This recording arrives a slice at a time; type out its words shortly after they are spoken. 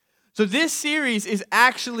So this series is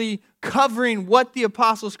actually covering what the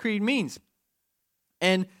Apostles' Creed means.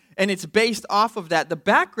 And it's based off of that. The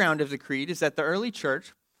background of the creed is that the early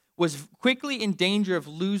church was quickly in danger of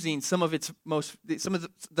losing some of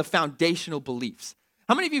the foundational beliefs.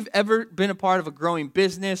 How many of you have ever been a part of a growing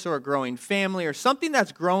business or a growing family or something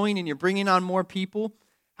that's growing and you're bringing on more people?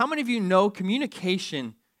 How many of you know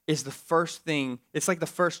communication is the first thing, it's like the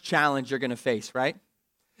first challenge you're going to face, right?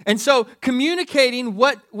 And so communicating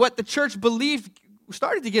what the church believed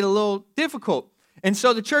started to get a little difficult. And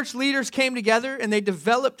so the church leaders came together and they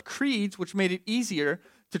developed creeds, which made it easier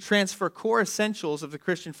to transfer core essentials of the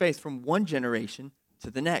Christian faith from one generation to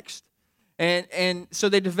the next. And so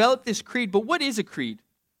they developed this creed. But what is a creed?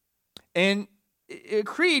 And a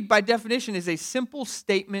creed, by definition, is a simple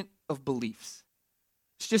statement of beliefs.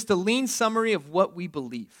 It's just a lean summary of what we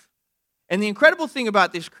believe. And the incredible thing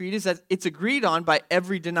about this creed is that it's agreed on by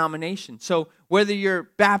every denomination. So whether you're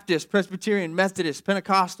Baptist, Presbyterian, Methodist,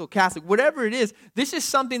 Pentecostal, Catholic, whatever it is, this is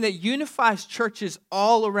something that unifies churches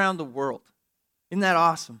all around the world. Isn't that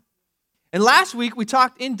awesome? And last week we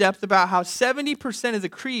talked in depth about how 70% of the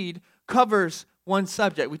creed covers one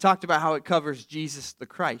subject. We talked about how it covers Jesus the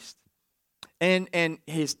Christ and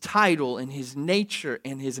his title and his nature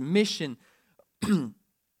and his mission.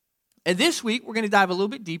 And this week, we're going to dive a little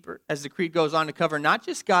bit deeper as the creed goes on to cover not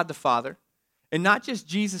just God the Father and not just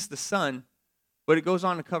Jesus the Son, but it goes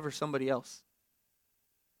on to cover somebody else.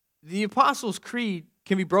 The Apostles' Creed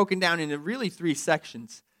can be broken down into really three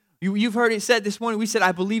sections. You've heard it said this morning, we said,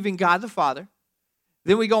 I believe in God the Father.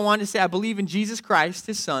 Then we go on to say, I believe in Jesus Christ,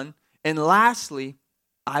 his Son. And lastly,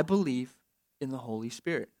 I believe in the Holy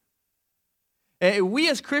Spirit. We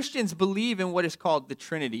as Christians believe in what is called the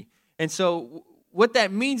Trinity. And so what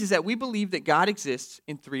that means is that we believe that God exists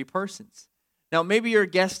in three persons. Now, maybe you're a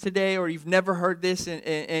guest today or you've never heard this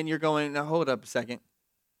and you're going, now hold up a second.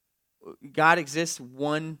 God exists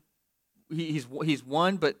one, he's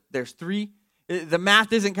one, but there's three. The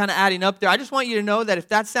math isn't kind of adding up there. I just want you to know that if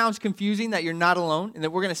that sounds confusing, that you're not alone and that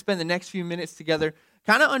we're going to spend the next few minutes together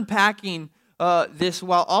kind of unpacking this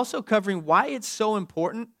while also covering why it's so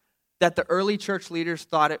important that the early church leaders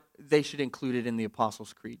thought they should include it in the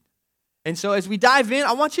Apostles' Creed. And so as we dive in,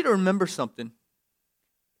 I want you to remember something.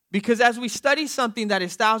 Because as we study something that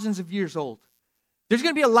is thousands of years old, there's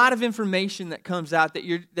going to be a lot of information that comes out that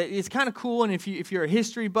is kind of cool. And if you're a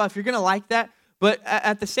history buff, you're going to like that. But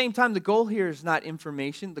at the same time, the goal here is not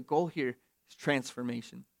information. The goal here is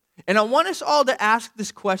transformation. And I want us all to ask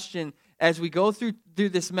this question as we go through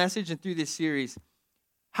this message and through this series.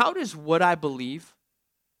 How does what I believe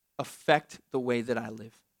affect the way that I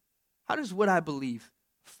live? How does what I believe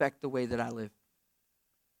affect the way that I live?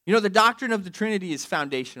 You know, the doctrine of the Trinity is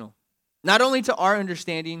foundational, not only to our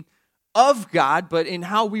understanding of God, but in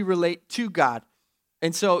how we relate to God.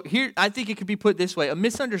 And so here, I think it could be put this way. A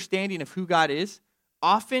misunderstanding of who God is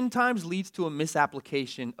oftentimes leads to a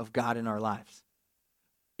misapplication of God in our lives.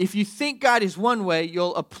 If you think God is one way,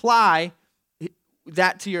 you'll apply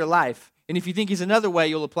that to your life. And if you think he's another way,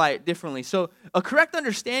 you'll apply it differently. So a correct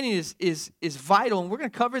understanding is vital, and we're going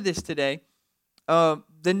to cover this today.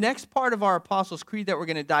 The next part of our Apostles' Creed that we're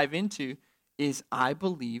going to dive into is I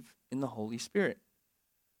believe in the Holy Spirit.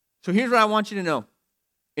 So here's what I want you to know.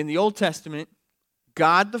 In the Old Testament,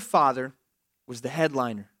 God the Father was the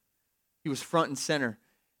headliner. He was front and center.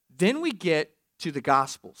 Then we get to the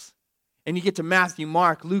Gospels. And you get to Matthew,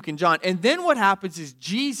 Mark, Luke, and John. And then what happens is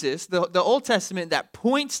Jesus, the Old Testament that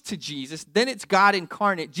points to Jesus, then it's God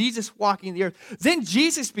incarnate, Jesus walking the earth. Then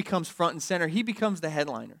Jesus becomes front and center. He becomes the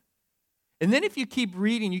headliner. And then if you keep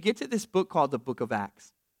reading, you get to this book called the Book of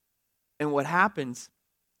Acts. And what happens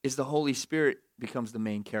is the Holy Spirit becomes the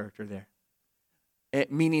main character there.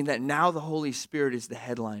 Meaning that now the Holy Spirit is the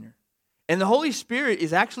headliner. And the Holy Spirit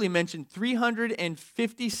is actually mentioned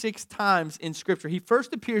 356 times in Scripture. He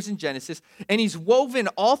first appears in Genesis, and he's woven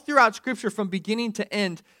all throughout Scripture from beginning to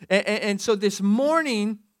end. And so this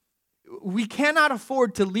morning, we cannot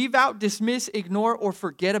afford to leave out, dismiss, ignore, or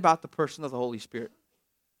forget about the person of the Holy Spirit.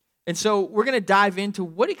 And so we're going to dive into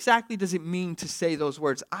what exactly does it mean to say those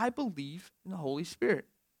words, I believe in the Holy Spirit.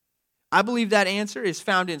 I believe that answer is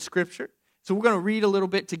found in Scripture. So we're going to read a little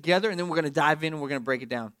bit together, and then we're going to dive in and we're going to break it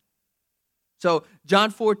down. So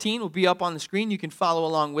John 14 will be up on the screen. You can follow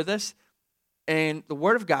along with us. And the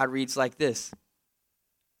Word of God reads like this.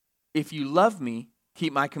 If you love me,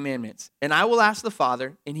 keep my commandments. And I will ask the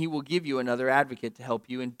Father, and he will give you another advocate to help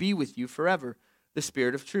you and be with you forever, the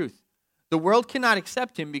Spirit of truth. The world cannot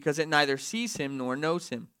accept him because it neither sees him nor knows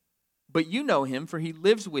him. But you know him, for he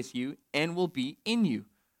lives with you and will be in you.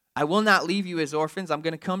 I will not leave you as orphans. I'm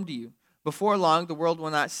going to come to you. Before long, the world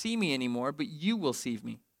will not see me anymore, but you will see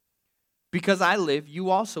me. Because I live, you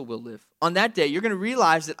also will live. On that day, you're going to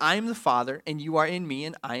realize that I am the Father, and you are in me,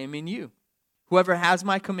 and I am in you. Whoever has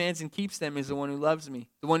my commands and keeps them is the one who loves me.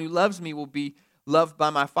 The one who loves me will be loved by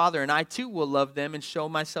my Father, and I too will love them and show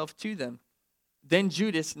myself to them. Then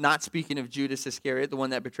Judas, not speaking of Judas Iscariot, the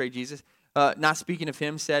one that betrayed Jesus, not speaking of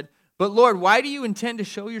him, said, "But Lord, why do you intend to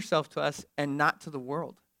show yourself to us and not to the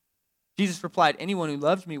world?" Jesus replied, "Anyone who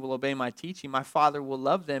loves me will obey my teaching. My Father will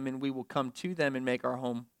love them, and we will come to them and make our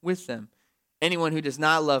home with them. Anyone who does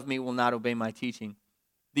not love me will not obey my teaching.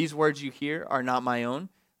 These words you hear are not my own.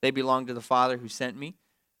 They belong to the Father who sent me.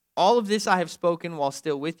 All of this I have spoken while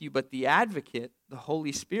still with you, but the Advocate, the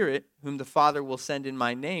Holy Spirit, whom the Father will send in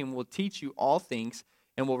my name, will teach you all things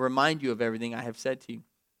and will remind you of everything I have said to you."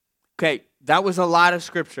 Okay, that was a lot of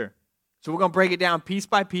scripture. So we're going to break it down piece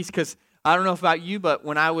by piece, because I don't know about you, but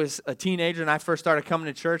when I was a teenager and I first started coming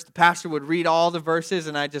to church, the pastor would read all the verses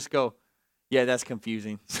and I just go, yeah, that's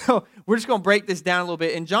confusing. So we're just going to break this down a little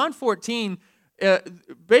bit. In John 14,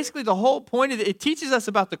 basically the whole point of it teaches us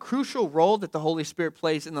about the crucial role that the Holy Spirit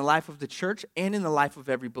plays in the life of the church and in the life of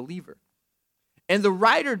every believer. And the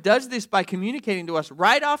writer does this by communicating to us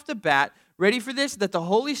right off the bat, ready for this, that the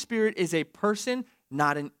Holy Spirit is a person,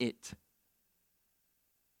 not an it.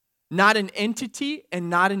 Not an entity and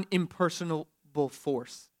not an impersonable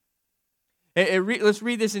force. Let's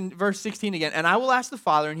read this in verse 16 again. "And I will ask the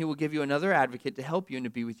Father, and he will give you another advocate to help you and to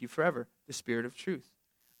be with you forever, the Spirit of truth.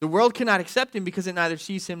 The world cannot accept him because it neither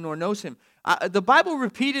sees him nor knows him." The Bible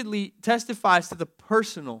repeatedly testifies to the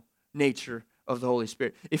personal nature of the Holy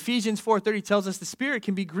Spirit. Ephesians 4:30 tells us the Spirit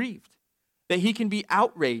can be grieved, that he can be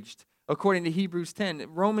outraged, according to Hebrews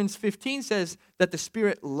 10. Romans 15 says that the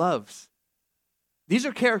Spirit loves. These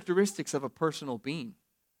are characteristics of a personal being.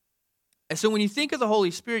 And so when you think of the Holy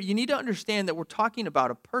Spirit, you need to understand that we're talking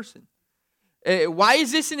about a person. Why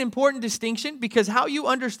is this an important distinction? Because how you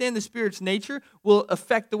understand the Spirit's nature will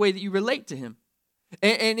affect the way that you relate to him.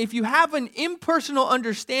 And if you have an impersonal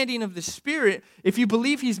understanding of the Spirit, if you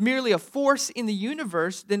believe he's merely a force in the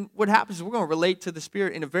universe, then what happens is we're going to relate to the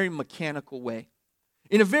Spirit in a very mechanical way,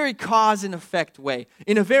 in a very cause and effect way,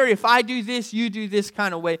 in a very if I do this, you do this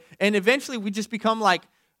kind of way. And eventually we just become like,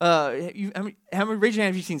 how many raise your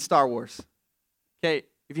hand have you seen Star Wars? Okay,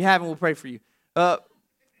 if you haven't, we'll pray for you.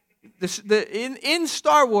 In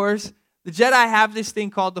Star Wars, the Jedi have this thing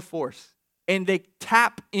called the Force, and they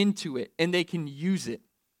tap into it, and they can use it.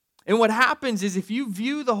 And what happens is if you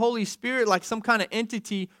view the Holy Spirit like some kind of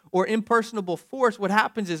entity or impersonable force, what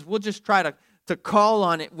happens is we'll just try to call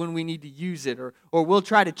on it when we need to use it, or we'll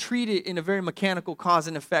try to treat it in a very mechanical cause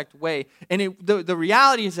and effect way. And the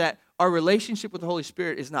reality is that our relationship with the Holy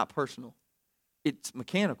Spirit is not personal. It's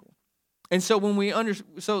mechanical. And so when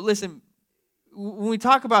listen, when we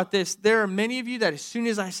talk about this, there are many of you that as soon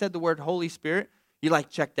as I said the word Holy Spirit, you like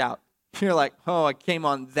checked out. You're like, oh, I came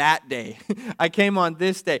on that day. I came on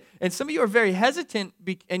this day. And some of you are very hesitant,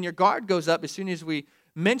 and your guard goes up as soon as we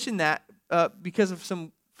mention that because of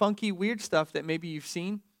some funky, weird stuff that maybe you've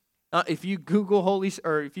seen. If you Google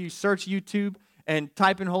or if you search YouTube and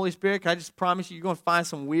type in Holy Spirit, I just promise you're going to find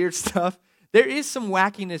some weird stuff. There is some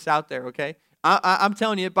wackiness out there, okay? I'm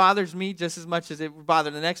telling you, it bothers me just as much as it would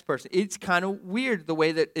bother the next person. It's kind of weird the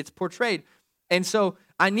way that it's portrayed. And so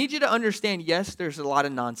I need you to understand, yes, there's a lot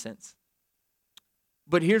of nonsense.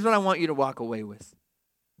 But here's what I want you to walk away with.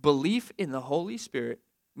 Belief in the Holy Spirit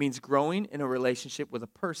means growing in a relationship with a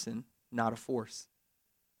person, not a force.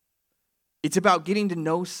 It's about getting to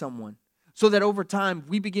know someone so that over time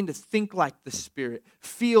we begin to think like the Spirit,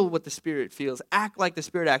 feel what the Spirit feels, act like the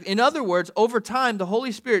Spirit acts. In other words, over time, the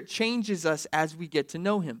Holy Spirit changes us as we get to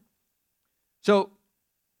know him. So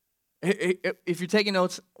if you're taking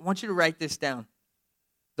notes, I want you to write this down.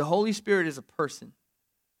 The Holy Spirit is a person,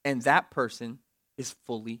 and that person is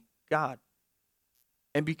fully God.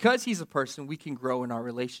 And because he's a person, we can grow in our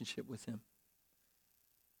relationship with him.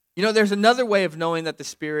 You know, there's another way of knowing that the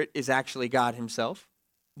Spirit is actually God himself.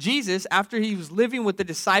 Jesus, after he was living with the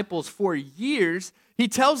disciples for years, he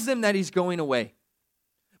tells them that he's going away.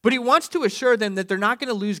 But he wants to assure them that they're not going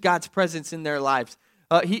to lose God's presence in their lives.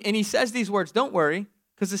 He says these words, "Don't worry,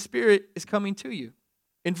 because the Spirit is coming to you."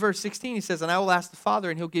 In verse 16, he says, "And I will ask the Father,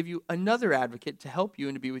 and he'll give you another advocate to help you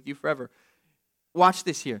and to be with you forever." Watch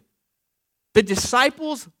this here. The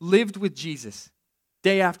disciples lived with Jesus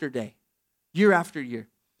day after day, year after year.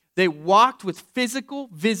 They walked with physical,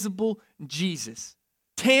 visible Jesus.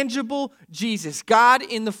 Tangible Jesus, God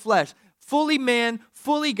in the flesh, fully man,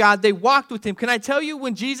 fully God. They walked with him. Can I tell you,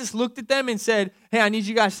 when Jesus looked at them and said, "Hey, I need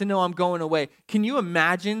you guys to know I'm going away," can you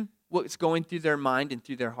imagine what's going through their mind and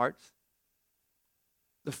through their hearts?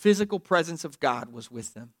 The physical presence of God was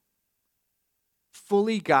with them.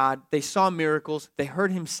 fully God. They saw miracles. They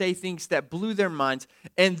heard him say things that blew their minds.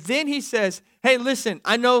 And then he says, hey, listen,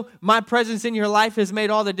 I know my presence in your life has made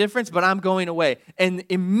all the difference, but I'm going away. And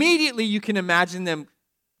immediately you can imagine them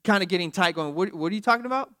kind of getting tight, going, what are you talking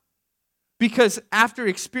about? Because after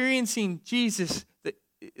experiencing Jesus,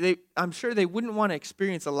 I'm sure they wouldn't want to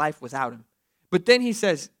experience a life without him. But then he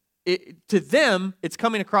says, to them, it's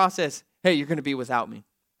coming across as, hey, you're going to be without me.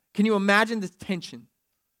 Can you imagine the tension?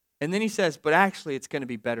 And then he says, but actually, it's going to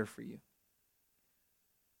be better for you.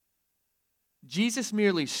 Jesus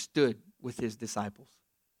merely stood with his disciples.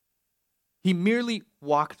 He merely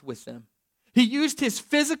walked with them. He used his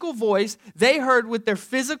physical voice. They heard with their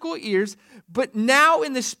physical ears. But now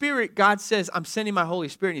in the Spirit, God says, I'm sending my Holy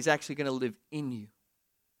Spirit, and he's actually going to live in you.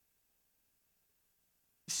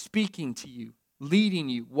 Speaking to you, leading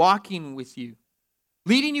you, walking with you,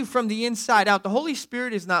 leading you from the inside out. The Holy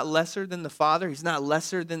Spirit is not lesser than the Father. He's not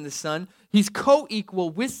lesser than the Son. He's co-equal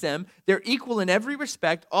with them. They're equal in every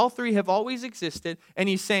respect. All three have always existed. And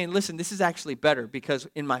he's saying, listen, this is actually better because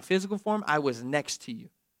in my physical form, I was next to you.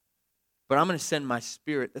 But I'm going to send my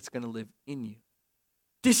Spirit that's going to live in you.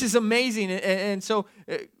 This is amazing. And so,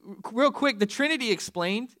 real quick, the Trinity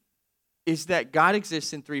explained is that God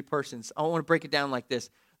exists in three persons. I want to break it down like this.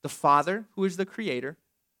 The Father, who is the Creator,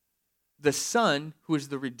 the Son, who is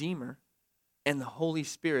the Redeemer, and the Holy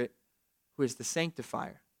Spirit, who is the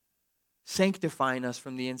Sanctifier, sanctifying us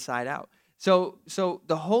from the inside out. So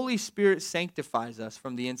the Holy Spirit sanctifies us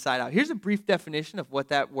from the inside out. Here's a brief definition of what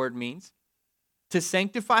that word means. To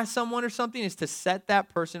sanctify someone or something is to set that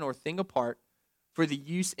person or thing apart for the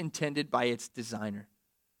use intended by its designer.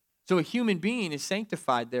 So a human being is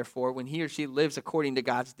sanctified, therefore, when he or she lives according to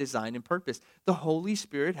God's design and purpose. The Holy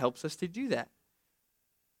Spirit helps us to do that.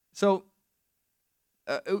 So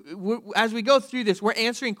as we go through this, we're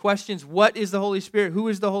answering questions. What is the Holy Spirit? Who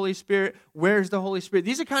is the Holy Spirit? Where is the Holy Spirit?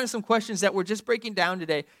 These are kind of some questions that we're just breaking down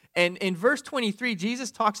today. And in verse 23,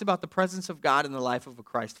 Jesus talks about the presence of God in the life of a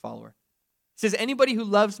Christ follower. He says, anybody who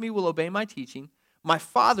loves me will obey my teaching. My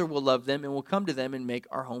Father will love them and will come to them and make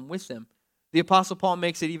our home with them. The Apostle Paul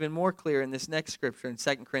makes it even more clear in this next scripture in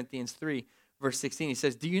 2 Corinthians 3, verse 16. He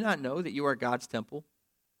says, do you not know that you are God's temple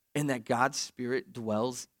and that God's Spirit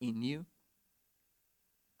dwells in you?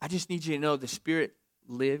 I just need you to know the Spirit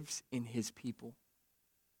lives in his people.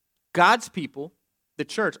 God's people, the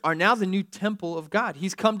church, are now the new temple of God.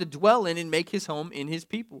 He's come to dwell in and make his home in his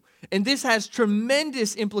people. And this has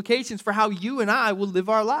tremendous implications for how you and I will live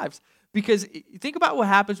our lives. Because think about what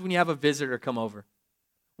happens when you have a visitor come over.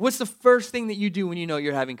 What's the first thing that you do when you know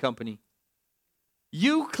you're having company?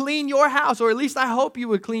 You clean your house, or at least I hope you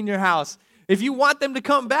would clean your house. If you want them to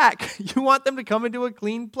come back, you want them to come into a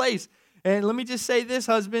clean place. And let me just say this,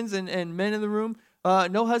 husbands and men in the room,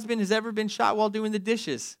 no husband has ever been shot while doing the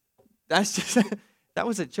dishes. That's just, that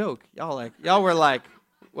was a joke. Y'all were like,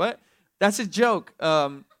 what? That's a joke.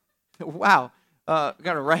 Wow.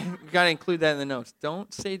 Gotta include that in the notes.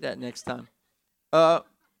 Don't say that next time.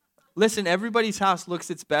 Listen, everybody's house looks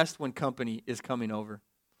its best when company is coming over.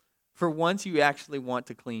 For once, you actually want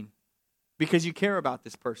to clean because you care about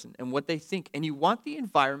this person and what they think, and you want the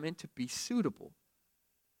environment to be suitable,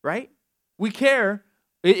 right? We care.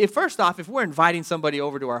 First off, if we're inviting somebody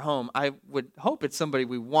over to our home, I would hope it's somebody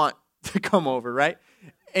we want to come over, right?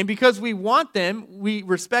 And because we want them, we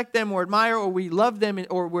respect them or admire, or we love them,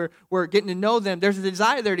 or we're getting to know them, there's a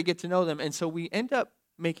desire there to get to know them, and so we end up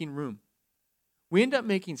making room. We end up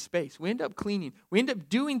making space. We end up cleaning. We end up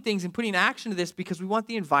doing things and putting action to this because we want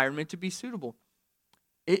the environment to be suitable.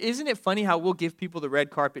 Isn't it funny how we'll give people the red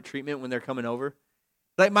carpet treatment when they're coming over?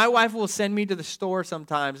 Like my wife will send me to the store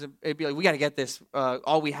sometimes and it'd be like, we got to get this.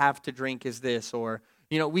 All we have to drink is this. Or,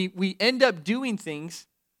 we end up doing things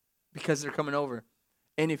because they're coming over.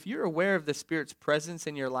 And if you're aware of the Spirit's presence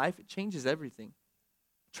in your life, it changes everything.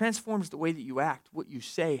 It transforms the way that you act, what you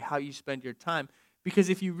say, how you spend your time. Because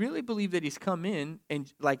if you really believe that he's come in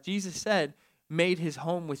and, like Jesus said, made his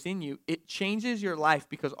home within you, it changes your life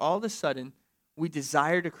because all of a sudden we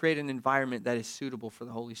desire to create an environment that is suitable for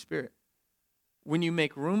the Holy Spirit. When you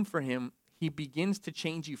make room for him, he begins to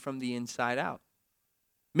change you from the inside out.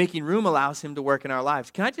 Making room allows him to work in our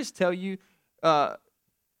lives. Can I just tell you,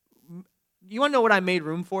 you want to know what I made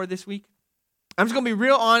room for this week? I'm just going to be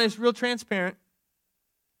real honest, real transparent.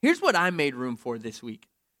 Here's what I made room for this week.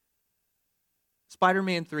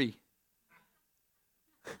 Spider-Man 3.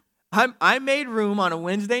 I made room on a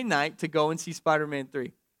Wednesday night to go and see Spider-Man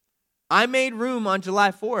 3. I made room on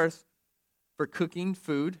July 4th for cooking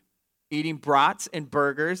food, eating brats and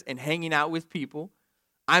burgers, and hanging out with people.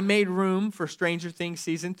 I made room for Stranger Things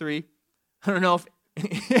Season 3. I don't know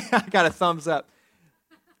if I got a thumbs up.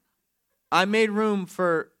 I made room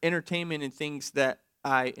for entertainment and things that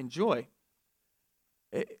I enjoy.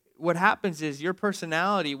 What happens is your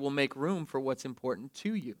personality will make room for what's important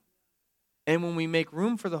to you. And when we make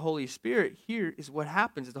room for the Holy Spirit, here is what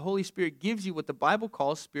happens. The Holy Spirit gives you what the Bible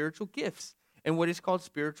calls spiritual gifts and what is called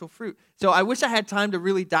spiritual fruit. So I wish I had time to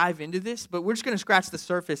really dive into this, but we're just going to scratch the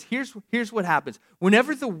surface. Here's what happens.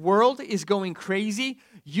 Whenever the world is going crazy,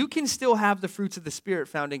 you can still have the fruits of the Spirit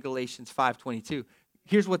found in Galatians 5:22.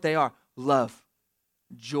 Here's what they are: love,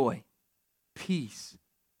 joy, peace,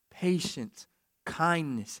 patience,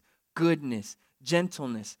 kindness, goodness,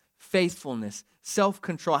 gentleness, faithfulness,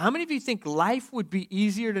 self-control. How many of you think life would be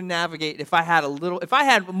easier to navigate if I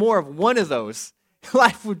had more of one of those?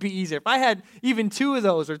 Life would be easier. If I had even two of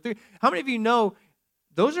those or three. How many of you know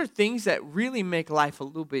those are things that really make life a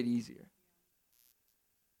little bit easier?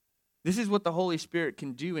 This is what the Holy Spirit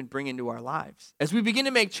can do and bring into our lives. As we begin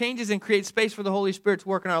to make changes and create space for the Holy Spirit to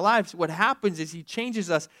work in our lives, what happens is He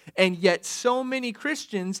changes us, and yet so many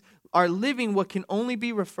Christians are living what can only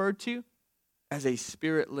be referred to as a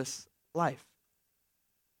spiritless life.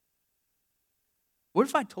 What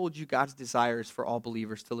if I told you God's desire is for all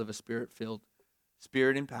believers to live a Spirit-filled,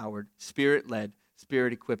 Spirit-empowered, Spirit-led,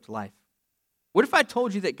 Spirit-equipped life? What if I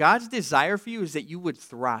told you that God's desire for you is that you would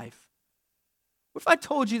thrive? What if I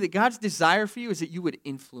told you that God's desire for you is that you would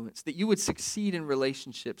influence, that you would succeed in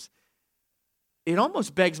relationships? It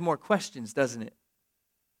almost begs more questions, doesn't it?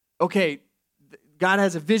 Okay, God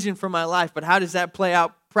has a vision for my life, but how does that play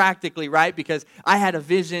out practically, right? Because I had a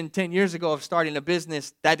vision 10 years ago of starting a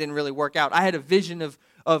business. That didn't really work out. I had a vision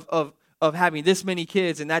of having this many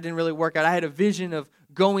kids, and that didn't really work out. I had a vision of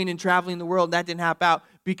going and traveling the world, and that didn't happen out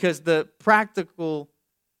because the practical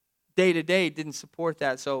day-to-day didn't support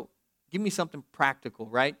that. So give me something practical,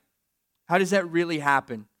 right? How does that really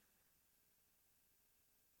happen?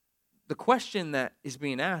 The question that is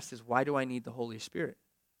being asked is, why do I need the Holy Spirit?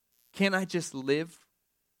 Can't I just live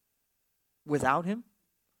without Him?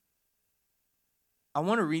 I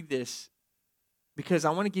want to read this because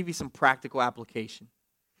I want to give you some practical application.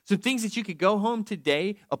 Some things that you could go home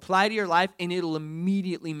today, apply to your life, and it'll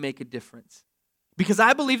immediately make a difference. Because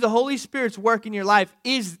I believe the Holy Spirit's work in your life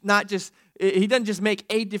is not just, He doesn't just make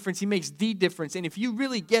a difference, He makes the difference. And if you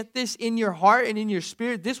really get this in your heart and in your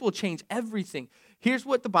spirit, this will change everything. Here's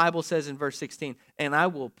what the Bible says in verse 16. And I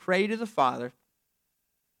will pray to the Father,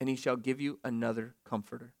 and He shall give you another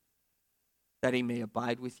comforter, that He may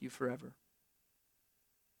abide with you forever.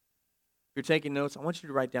 If you're taking notes, I want you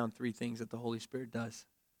to write down 3 things that the Holy Spirit does.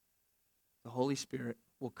 The Holy Spirit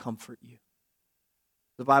will comfort you.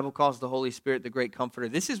 The Bible calls the Holy Spirit the great comforter.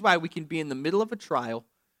 This is why we can be in the middle of a trial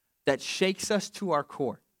that shakes us to our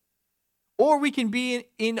core. Or we can be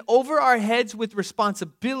in over our heads with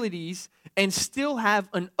responsibilities and still have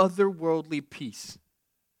an otherworldly peace.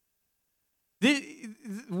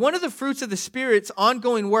 One of the fruits of the Spirit's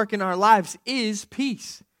ongoing work in our lives is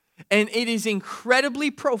peace. And it is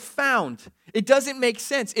incredibly profound. It doesn't make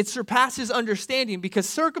sense. It surpasses understanding because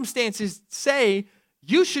circumstances say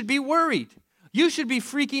you should be worried. You should be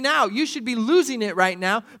freaking out. You should be losing it right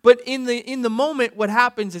now. But in the moment, what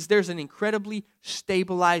happens is there's an incredibly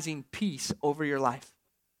stabilizing peace over your life.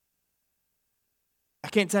 I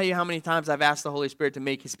can't tell you how many times I've asked the Holy Spirit to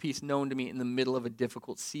make His peace known to me in the middle of a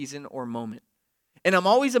difficult season or moment. And I'm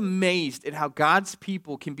always amazed at how God's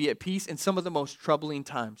people can be at peace in some of the most troubling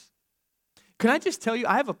times. Can I just tell you,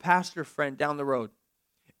 I have a pastor friend down the road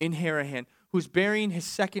in Harahan who's burying his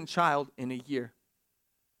second child in a year.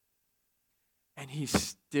 And he's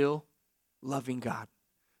still loving God,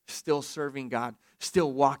 still serving God,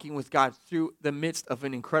 still walking with God through the midst of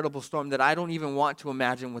an incredible storm that I don't even want to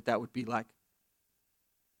imagine what that would be like.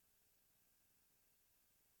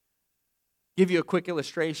 Give you a quick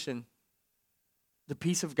illustration. The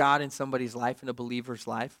peace of God in somebody's life, in a believer's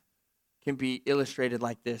life, can be illustrated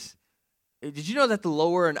like this. Did you know that the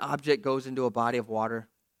lower an object goes into a body of water,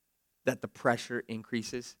 that the pressure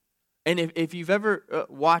increases? And if you've ever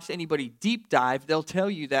watched anybody deep dive, they'll tell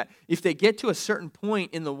you that if they get to a certain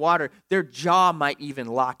point in the water, their jaw might even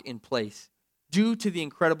lock in place due to the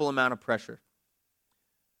incredible amount of pressure.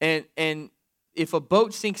 And if a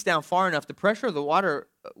boat sinks down far enough, the pressure of the water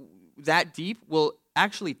that deep will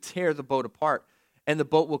actually tear the boat apart, and the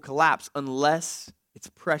boat will collapse unless it's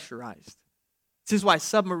pressurized. This is why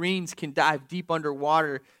submarines can dive deep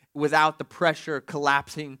underwater without the pressure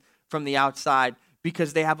collapsing from the outside,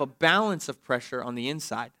 because they have a balance of pressure on the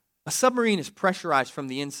inside. A submarine is pressurized from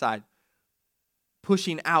the inside,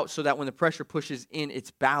 pushing out so that when the pressure pushes in,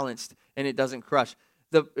 it's balanced and it doesn't crush.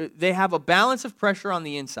 They have a balance of pressure on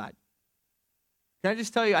the inside. Can I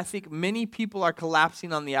just tell you, I think many people are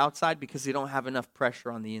collapsing on the outside because they don't have enough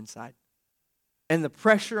pressure on the inside. And the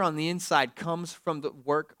pressure on the inside comes from the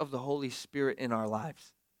work of the Holy Spirit in our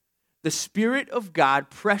lives. The Spirit of God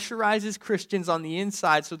pressurizes Christians on the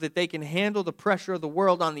inside so that they can handle the pressure of the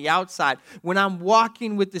world on the outside. When I'm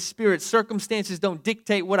walking with the Spirit, circumstances don't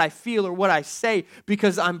dictate what I feel or what I say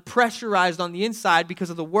because I'm pressurized on the inside because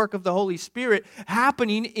of the work of the Holy Spirit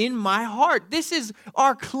happening in my heart. This is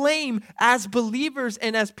our claim as believers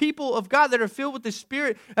and as people of God that are filled with the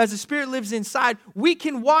Spirit. As the Spirit lives inside, we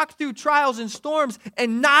can walk through trials and storms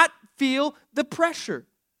and not feel the pressure.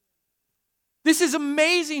 This is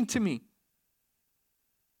amazing to me.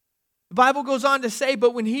 The Bible goes on to say,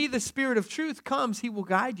 but when He, the Spirit of truth, comes, He will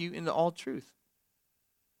guide you into all truth.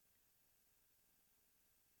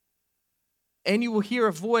 And you will hear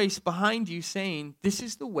a voice behind you saying, this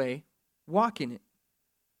is the way, walk in it.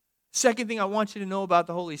 Second thing I want you to know about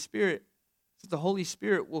the Holy Spirit is that the Holy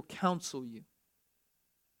Spirit will counsel you.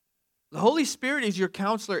 The Holy Spirit is your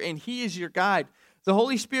counselor and He is your guide. The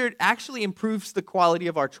Holy Spirit actually improves the quality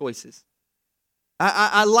of our choices.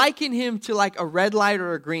 I liken Him to like a red light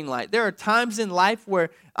or a green light. There are times in life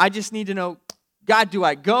where I just need to know, God, do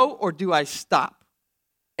I go or do I stop?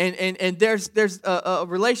 And there's a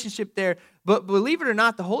relationship there. But believe it or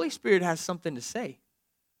not, the Holy Spirit has something to say.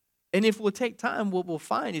 And if we'll take time, what we'll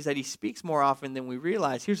find is that He speaks more often than we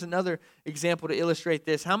realize. Here's another example to illustrate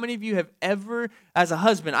this. How many of you have ever, as a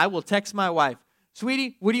husband, I will text my wife,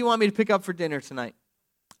 sweetie, what do you want me to pick up for dinner tonight?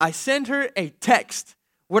 I send her a text.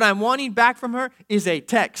 What I'm wanting back from her is a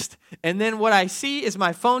text. And then what I see is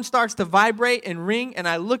my phone starts to vibrate and ring, and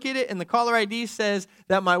I look at it, and the caller ID says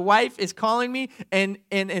that my wife is calling me, and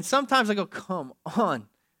sometimes I go, come on.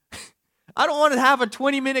 I don't want to have a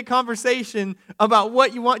 20-minute conversation about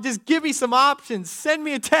what you want. Just give me some options. Send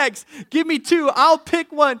me a text. Give me two. I'll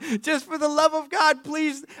pick one. Just for the love of God,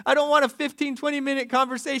 please. I don't want a 15, 20-minute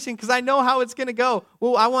conversation because I know how it's going to go.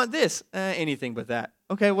 Well, I want this. Anything but that.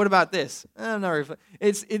 Okay, what about this? I'm not really.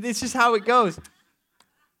 It's just how it goes.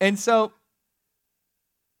 And so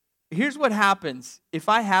here's what happens. If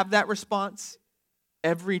I have that response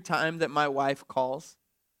every time that my wife calls,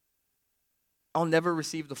 I'll never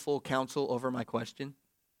receive the full counsel over my question.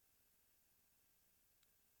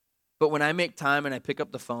 But when I make time and I pick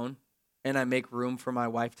up the phone and I make room for my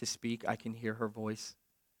wife to speak, I can hear her voice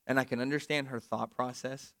and I can understand her thought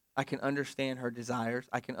process. I can understand her desires.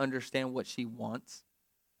 I can understand what she wants.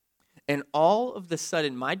 And all of the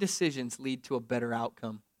sudden, my decisions lead to a better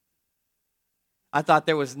outcome. I thought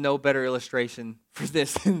there was no better illustration for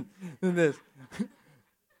this than this.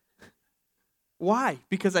 Why?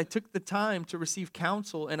 Because I took the time to receive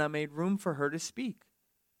counsel and I made room for her to speak.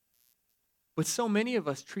 But so many of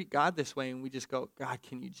us treat God this way and we just go, God,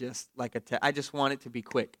 can you just, I just want it to be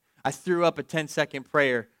quick. I threw up a 10-second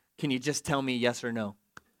prayer. Can you just tell me yes or no?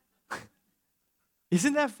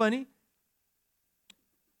 Isn't that funny?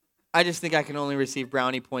 I just think I can only receive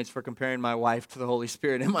brownie points for comparing my wife to the Holy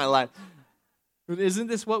Spirit in my life. But isn't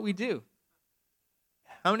this what we do?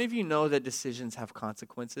 How many of you know that decisions have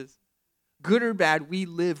consequences? Good or bad, we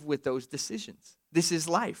live with those decisions. This is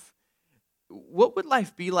life. What would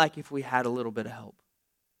life be like if we had a little bit of help?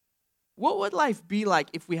 What would life be like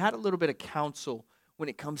if we had a little bit of counsel when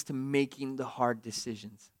it comes to making the hard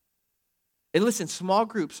decisions? And listen, small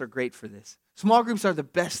groups are great for this. Small groups are the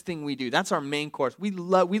best thing we do. That's our main course. We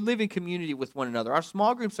live in community with one another. Our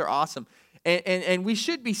small groups are awesome. And we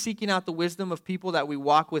should be seeking out the wisdom of people that we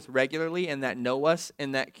walk with regularly and that know us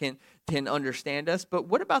and that can understand us. But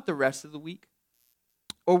what about the rest of the week?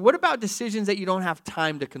 Or what about decisions that you don't have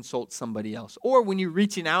time to consult somebody else? Or when you're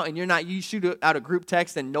reaching out and you shoot out a group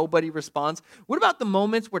text and nobody responds? What about the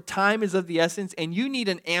moments where time is of the essence and you need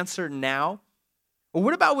an answer now? Or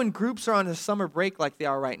what about when groups are on a summer break like they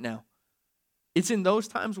are right now? It's in those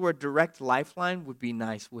times where a direct lifeline would be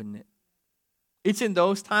nice, wouldn't it? It's in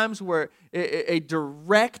those times where a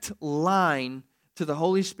direct line to the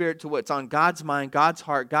Holy Spirit, to what's on God's mind, God's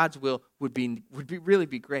heart, God's will would really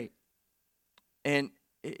be great. And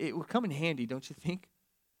it would come in handy, don't you think?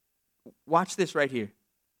 Watch this right here.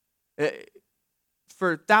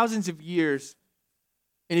 For thousands of years,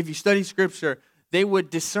 and if you study Scripture, they would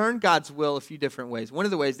discern God's will a few different ways. One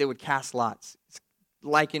of the ways, they would cast lots. It's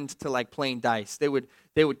likened to like playing dice. They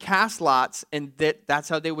would cast lots, and that's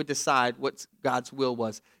how they would decide what God's will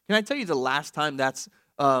was. Can I tell you the last time that's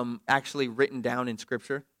actually written down in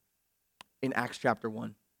Scripture? In Acts chapter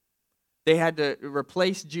 1. They had to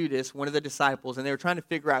replace Judas, one of the disciples, and they were trying to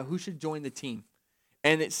figure out who should join the team.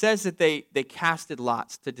 And it says that they casted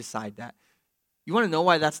lots to decide that. You want to know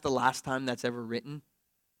why that's the last time that's ever written?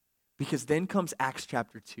 Because then comes Acts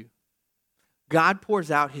chapter 2. God pours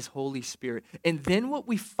out his Holy Spirit. And then what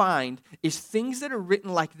we find is things that are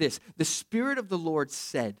written like this. The Spirit of the Lord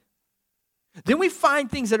said. Then we find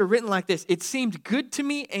things that are written like this. It seemed good to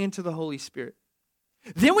me and to the Holy Spirit.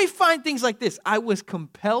 Then we find things like this. I was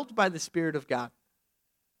compelled by the Spirit of God.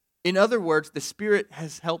 In other words, the Spirit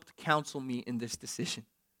has helped counsel me in this decision.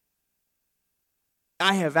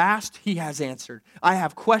 I have asked, he has answered. I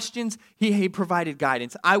have questions, he provided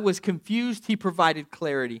guidance. I was confused, he provided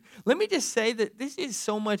clarity. Let me just say that this is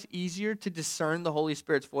so much easier to discern the Holy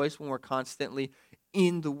Spirit's voice when we're constantly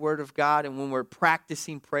in the Word of God and when we're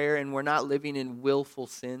practicing prayer and we're not living in willful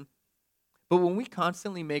sin. But when we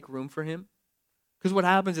constantly make room for him, because what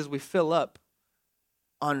happens is we fill up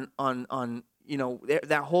on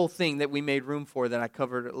that whole thing that we made room for that I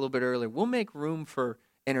covered a little bit earlier. We'll make room for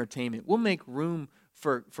entertainment. We'll make room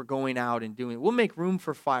for going out and doing it. We'll make room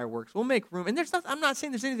for fireworks. We'll make room. And I'm not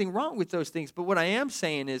saying there's anything wrong with those things, but what I am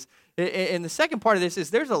saying is, and the second part of this is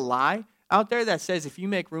there's a lie out there that says if you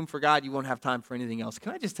make room for God, you won't have time for anything else.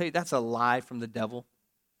 Can I just tell you that's a lie from the devil?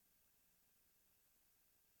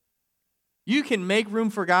 You can make room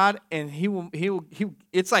for God and he will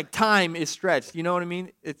it's like time is stretched. You know what I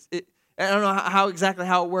mean? I don't know how exactly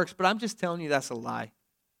how it works, but I'm just telling you that's a lie.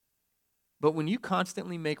 But when you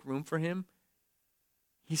constantly make room for him,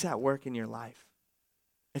 he's at work in your life.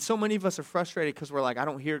 And so many of us are frustrated because we're like, I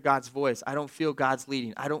don't hear God's voice. I don't feel God's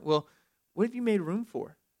leading. Well, what have you made room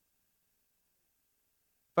for?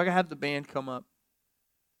 If I could have the band come up,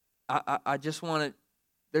 I just want to,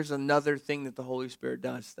 there's another thing that the Holy Spirit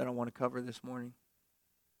does that I want to cover this morning.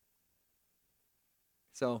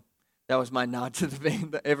 So that was my nod to the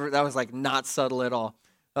band. That was like not subtle at all.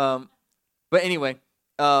 But anyway,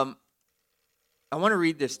 I want to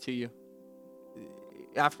read this to you.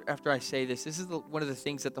 After I say this is one of the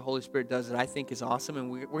things that the Holy Spirit does that I think is awesome, and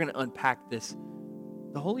we're going to unpack this.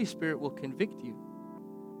 The Holy Spirit will convict you.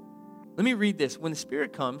 Let me read this. When the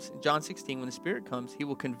Spirit comes, in John 16, when the Spirit comes, he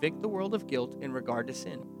will convict the world of guilt in regard to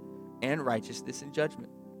sin and righteousness and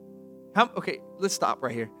judgment. Okay, let's stop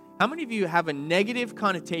right here. How many of you have a negative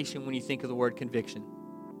connotation when you think of the word conviction?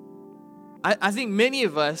 I think many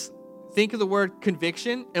of us think of the word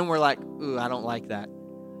conviction and we're like, ooh, I don't like that.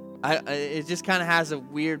 It just kind of has a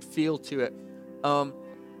weird feel to it.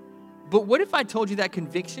 But what if I told you that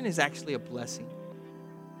conviction is actually a blessing?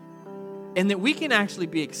 And that we can actually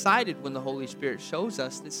be excited when the Holy Spirit shows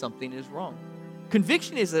us that something is wrong.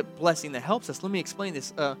 Conviction is a blessing that helps us. Let me explain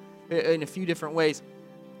this in a few different ways.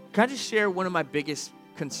 Can I just share one of my biggest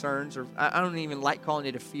concerns, or I don't even like calling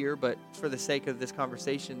it a fear, but for the sake of this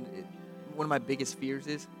conversation, one of my biggest fears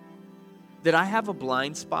is that I have a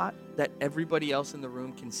blind spot that everybody else in the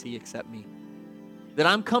room can see except me. That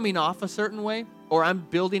I'm coming off a certain way, or I'm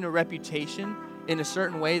building a reputation in a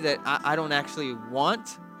certain way that I don't actually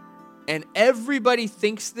want. And everybody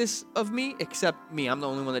thinks this of me except me. I'm the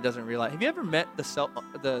only one that doesn't realize. Have you ever met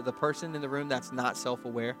the person in the room that's not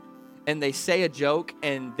self-aware? And they say a joke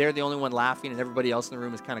and they're the only one laughing and everybody else in the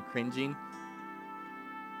room is kind of cringing?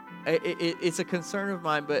 It's a concern of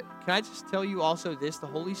mine, but can I just tell you also this? The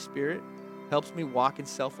Holy Spirit helps me walk in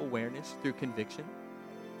self-awareness through conviction,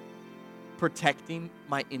 protecting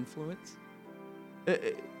my influence.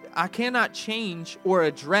 I cannot change or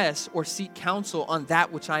address or seek counsel on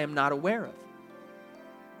that which I am not aware of.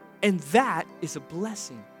 And that is a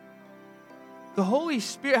blessing. The Holy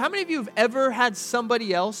Spirit, how many of you have ever had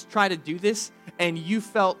somebody else try to do this and you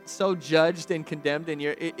felt so judged and condemned? And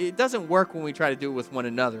it doesn't work when we try to do it with one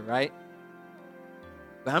another, right?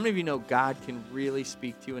 But how many of you know God can really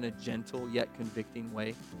speak to you in a gentle yet convicting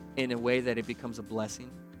way, in a way that it becomes a blessing?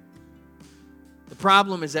 The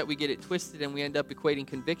problem is that we get it twisted and we end up equating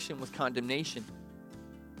conviction with condemnation.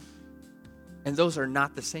 And those are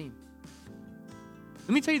not the same. Let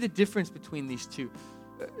me tell you the difference between these two.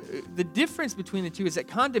 The difference between the two is that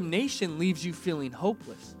condemnation leaves you feeling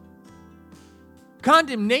hopeless.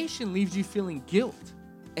 Condemnation leaves you feeling guilt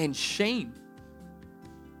and shame.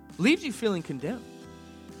 Leaves you feeling condemned.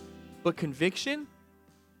 But conviction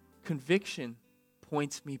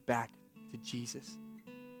points me back to Jesus.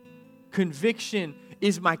 Conviction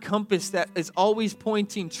is my compass that is always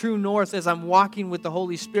pointing true north as I'm walking with the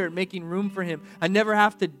Holy Spirit, making room for him. I never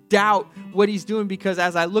have to doubt what he's doing because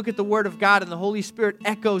as I look at the Word of God and the Holy Spirit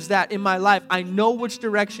echoes that in my life, I know which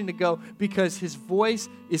direction to go because his voice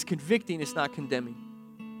is convicting, it's not condemning.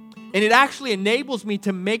 And it actually enables me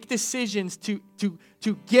to make decisions to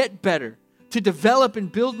get better, to develop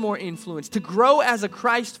and build more influence, to grow as a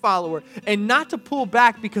Christ follower, and not to pull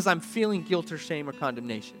back because I'm feeling guilt or shame or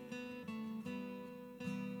condemnation.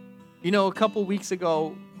 You know, a couple weeks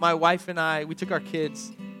ago, my wife and I, we took our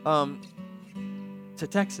kids to to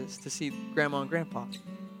Texas to see Grandma and Grandpa.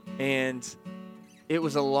 And it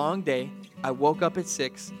was a long day. I woke up at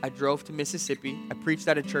 6. I drove to Mississippi. I preached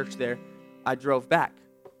at a church there. I drove back.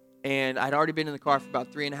 And I'd already been in the car for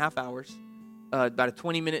about 3.5 hours. About a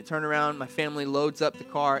 20-minute turnaround. My family loads up the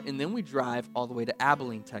car, and then we drive all the way to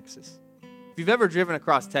Abilene, Texas. If you've ever driven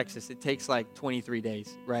across Texas, it takes like 23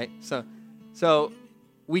 days, right? So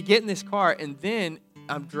we get in this car, and then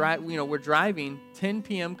we're driving. 10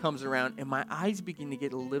 p.m. comes around, and my eyes begin to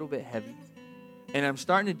get a little bit heavy. And I'm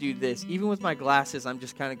starting to do this. Even with my glasses, I'm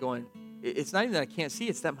just kind of going, it's not even that I can't see,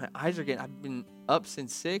 it's that my eyes are getting, I've been up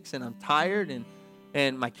since 6, and I'm tired,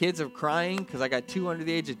 and my kids are crying because I got 2 under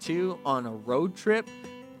the age of 2 on a road trip.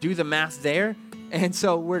 Do the math there. And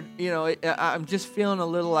so I'm just feeling a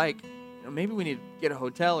little like, maybe we need to get a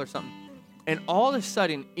hotel or something. And all of a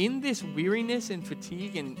sudden, in this weariness and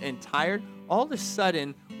fatigue and tired, all of a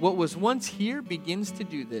sudden, what was once here begins to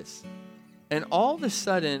do this. And all of a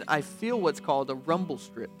sudden, I feel what's called a rumble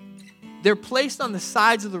strip. They're placed on the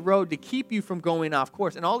sides of the road to keep you from going off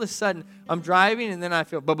course. And all of a sudden, I'm driving, and then I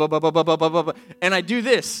feel, and I do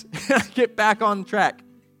this. I get back on track.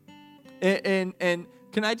 And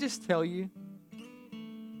can I just tell you,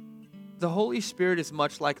 the Holy Spirit is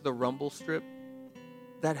much like the rumble strip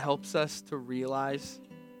that helps us to realize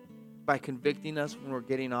by convicting us when we're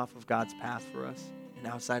getting off of God's path for us and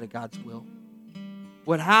outside of God's will.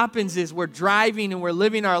 What happens is we're driving and we're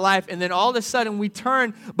living our life, and then all of a sudden we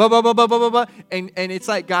turn, and it's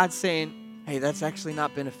like God's saying, hey, that's actually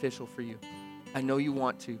not beneficial for you. I know you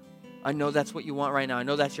want to. I know that's what you want right now. I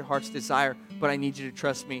know that's your heart's desire, but I need you to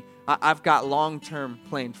trust me. I've got long-term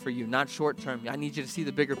planned for you, not short-term. I need you to see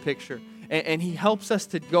the bigger picture. And he helps us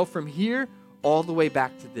to go from here all the way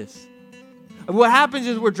back to this. And what happens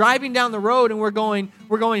is we're driving down the road and we're going,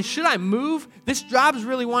 should I move? This job's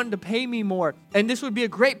really wanting to pay me more. And this would be a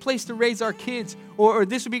great place to raise our kids. Or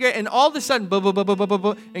this would be great. And all of a sudden,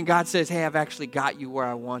 and God says, hey, I've actually got you where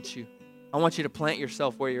I want you. I want you to plant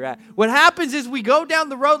yourself where you're at. What happens is we go down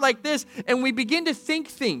the road like this and we begin to think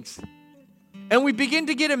things. And we begin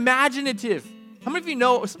to get imaginative. How many of you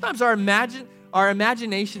know sometimes our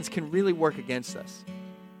imaginations can really work against us?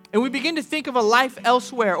 And we begin to think of a life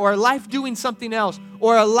elsewhere, or a life doing something else,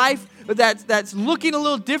 or a life that's looking a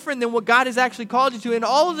little different than what God has actually called you to. And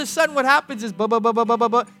all of a sudden what happens is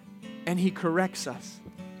and he corrects us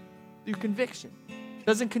through conviction.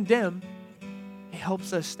 Doesn't condemn. He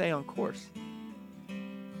helps us stay on course.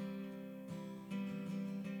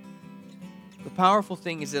 The powerful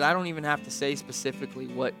thing is that I don't even have to say specifically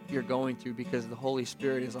what you're going through, because the Holy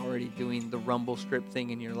Spirit is already doing the rumble strip thing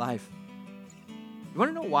in your life. You want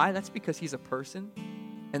to know why? That's because he's a person,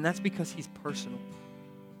 and that's because he's personal.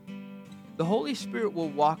 The Holy Spirit will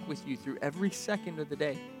walk with you through every second of the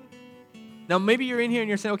day. Now, maybe you're in here and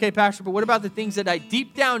you're saying, okay, Pastor, but what about the things that I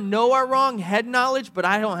deep down know are wrong, head knowledge, but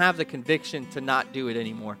I don't have the conviction to not do it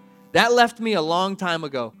anymore? That left me a long time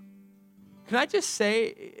ago. Can I just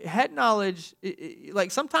say, head knowledge,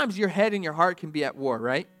 like sometimes your head and your heart can be at war,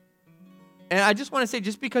 right? And I just want to say,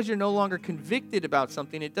 just because you're no longer convicted about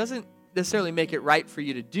something, it doesn't necessarily make it right for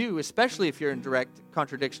you to do, especially if you're in direct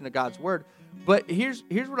contradiction to God's word. But here's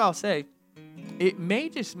what I'll say. It may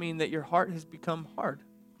just mean that your heart has become hard.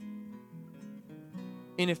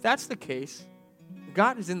 And if that's the case,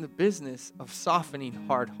 God is in the business of softening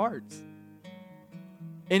hard hearts.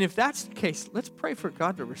 And if that's the case, let's pray for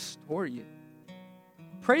God to restore you.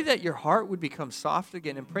 Pray that your heart would become soft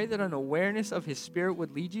again, and pray that an awareness of his Spirit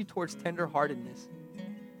would lead you towards tenderheartedness.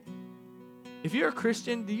 If you're a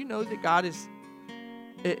Christian, do you know that God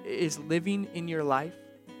is living in your life?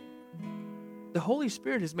 The Holy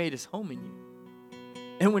Spirit has made his home in you.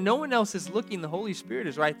 And when no one else is looking, the Holy Spirit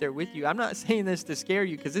is right there with you. I'm not saying this to scare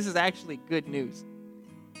you, because this is actually good news.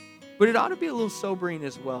 But it ought to be a little sobering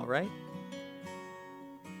as well, right?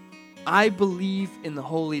 I believe in the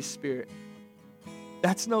Holy Spirit.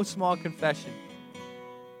 That's no small confession.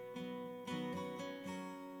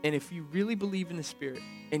 And if you really believe in the Spirit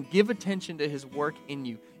and give attention to his work in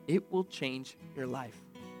you, it will change your life.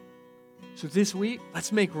 So this week,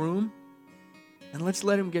 let's make room and let's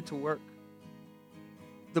let him get to work.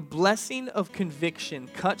 The blessing of conviction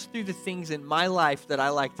cuts through the things in my life that I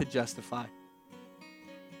like to justify.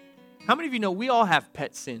 How many of you know we all have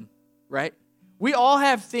pet sin, right? We all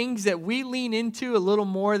have things that we lean into a little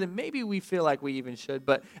more than maybe we feel like we even should.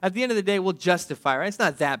 But at the end of the day, we'll justify, right? It's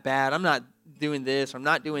not that bad. I'm not doing this, or I'm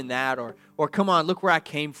not doing that, or come on, look where I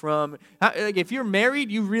came from. Like if you're married,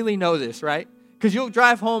 you really know this, right? Because you'll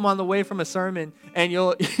drive home on the way from a sermon, and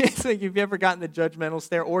it's like, if you ever gotten the judgmental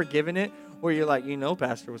stare or given it, where you're like,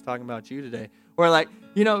 Pastor was talking about you today. Or like,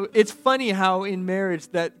 it's funny how in marriage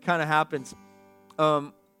that kind of happens.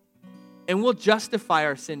 And we'll justify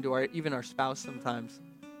our sin to even our spouse sometimes.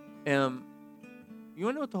 You want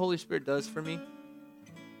to know what the Holy Spirit does for me?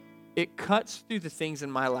 It cuts through the things in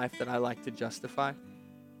my life that I like to justify.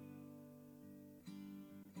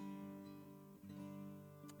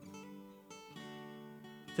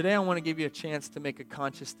 Today I want to give you a chance to make a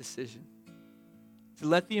conscious decision, to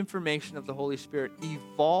let the information of the Holy Spirit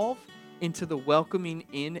evolve into the welcoming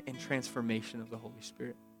in and transformation of the Holy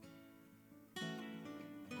Spirit.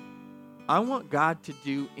 I want God to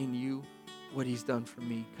do in you what he's done for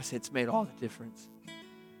me, because it's made all the difference.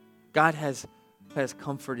 God has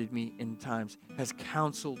comforted me in times, has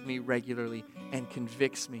counseled me regularly, and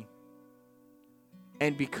convicts me.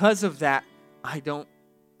 And because of that,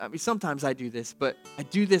 sometimes I do this, but I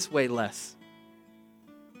do this way less.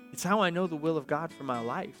 It's how I know the will of God for my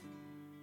life.